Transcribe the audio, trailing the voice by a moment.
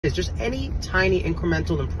is just any tiny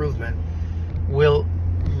incremental improvement will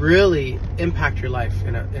really impact your life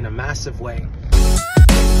in a massive way.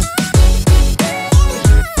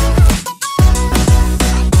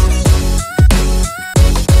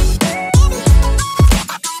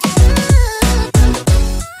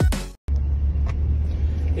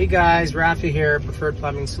 Hey guys, Rafi here, Preferred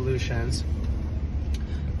Plumbing Solutions.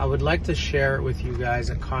 I would like to share with you guys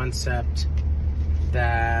a concept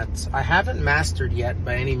that I haven't mastered yet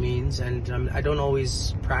by any means, and I don't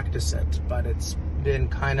always practice it, but it's been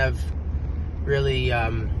kind of really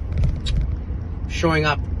showing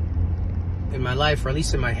up in my life, or at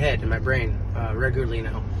least in my head, in my brain, regularly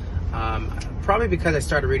now. Probably because I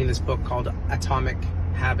started reading this book called Atomic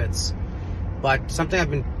Habits, but something I've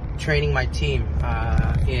been training my team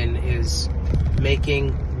in is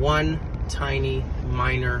making one tiny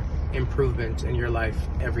minor improvement in your life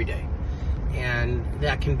every day. And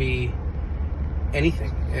that can be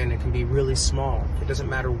anything, and it can be really small. It doesn't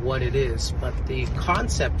matter what it is, but the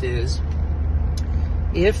concept is,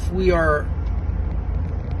 if we are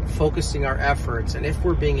focusing our efforts and if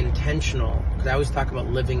we're being intentional, because I always talk about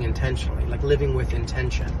living intentionally, like living with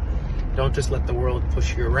intention. Don't just let the world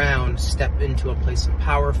push you around. Step into a place of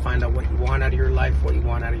power, find out what you want out of your life, what you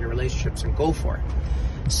want out of your relationships, and go for it.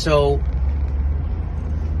 So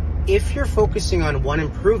if you're focusing on one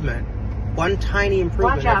improvement, one tiny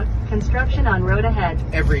improvement, watch out, construction on road ahead,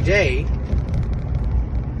 every day,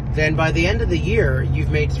 then by the end of the year, you've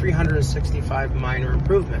made 365 minor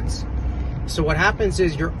improvements. So what happens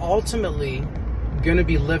is you're ultimately going to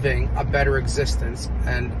be living a better existence,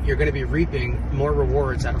 and you're going to be reaping more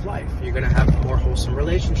rewards out of life. You're going to have more wholesome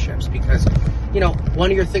relationships because, one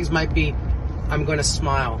of your things might be, I'm going to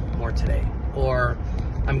smile more today, or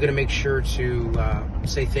I'm going to make sure to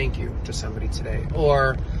say thank you to somebody today,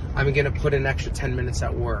 or I'm going to put an extra 10 minutes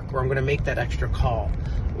at work, or I'm going to make that extra call,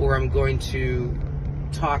 or I'm going to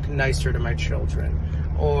talk nicer to my children,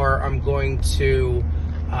 or I'm going to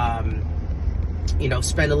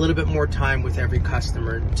spend a little bit more time with every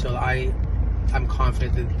customer until I'm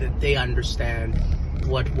confident that they understand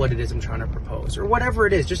what it is I'm trying to propose, or whatever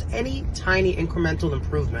it is. Just any tiny incremental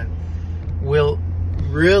improvement will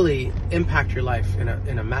really impact your life in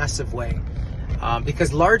a massive way,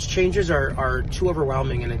 because large changes are too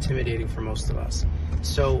overwhelming and intimidating for most of us.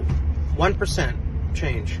 So 1%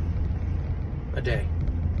 change a day,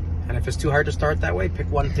 and if it's too hard to start that way, pick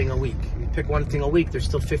one thing a week. You pick one thing a week, there's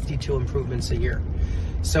still 52 improvements a year.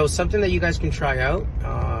 So something that you guys can try out.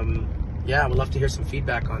 I would love to hear some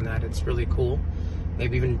feedback on that. It's really cool.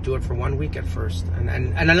 Maybe even do it for 1 week at first. And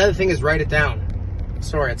another thing is, write it down.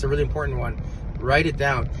 Sorry, it's a really important one. Write it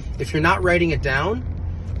down. If you're not writing it down,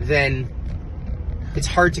 then it's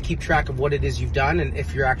hard to keep track of what it is you've done and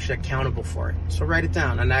if you're actually accountable for it. So write it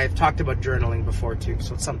down. And I've talked about journaling before too,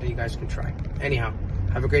 so it's something you guys can try. Anyhow,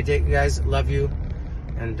 have a great day, you guys. Love you,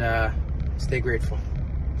 and stay grateful.